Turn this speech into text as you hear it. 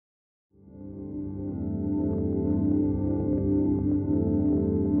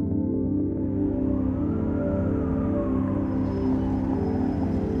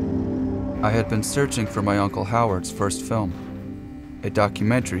I had been searching for my Uncle Howard's first film, a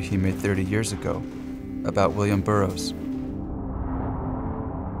documentary he made 30 years ago about William Burroughs.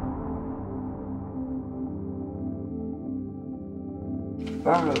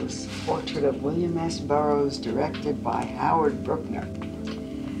 Burroughs, Portrait of William S. Burroughs, directed by Howard Brookner.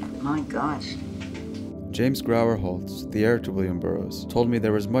 My gosh. James Grauer-Holtz, the heir to William Burroughs, told me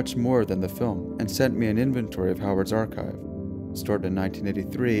there was much more than the film and sent me an inventory of Howard's archive, stored in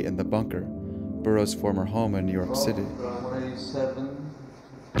 1983 in the Bunker, Burroughs' former home in New York City.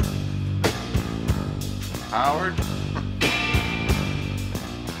 Howard?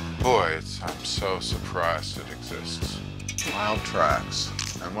 Boy, I'm so surprised it exists. Wild tracks.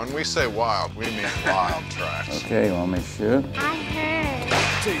 And when we say wild, we mean wild tracks. Okay, you want me to shoot? I heard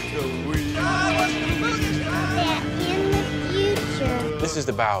that in the future. This is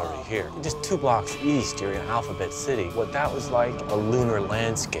the Bowery here. Just 2 blocks east, you're in Alphabet City. What that was like, a lunar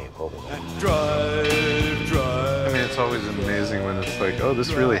landscape over there. I mean, it's always amazing when it's like, oh,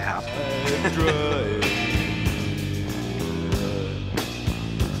 this really happened.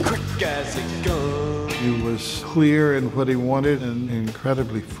 Quick as a gun. He was clear in what he wanted and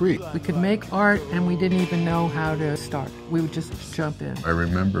incredibly free. We could make art and we didn't even know how to start. We would just jump in. I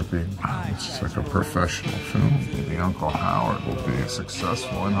remember being, wow, this is like a professional film. The Uncle Howard will be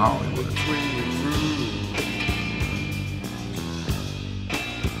successful in Hollywood.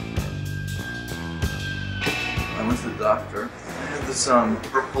 I went to the doctor. I had this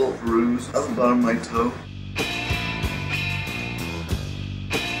purple bruise on the bottom of my toe.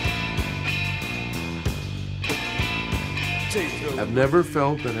 I've never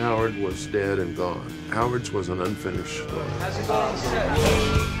felt that Howard was dead and gone. Howard's was an unfinished story. How's it going, sir?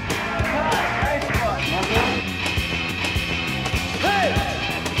 Hey!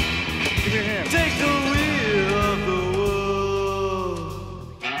 Give me your hand. Take the wheel of the world.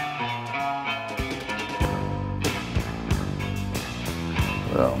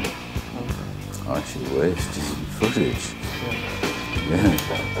 Well, aren't you wasting footage? Yeah.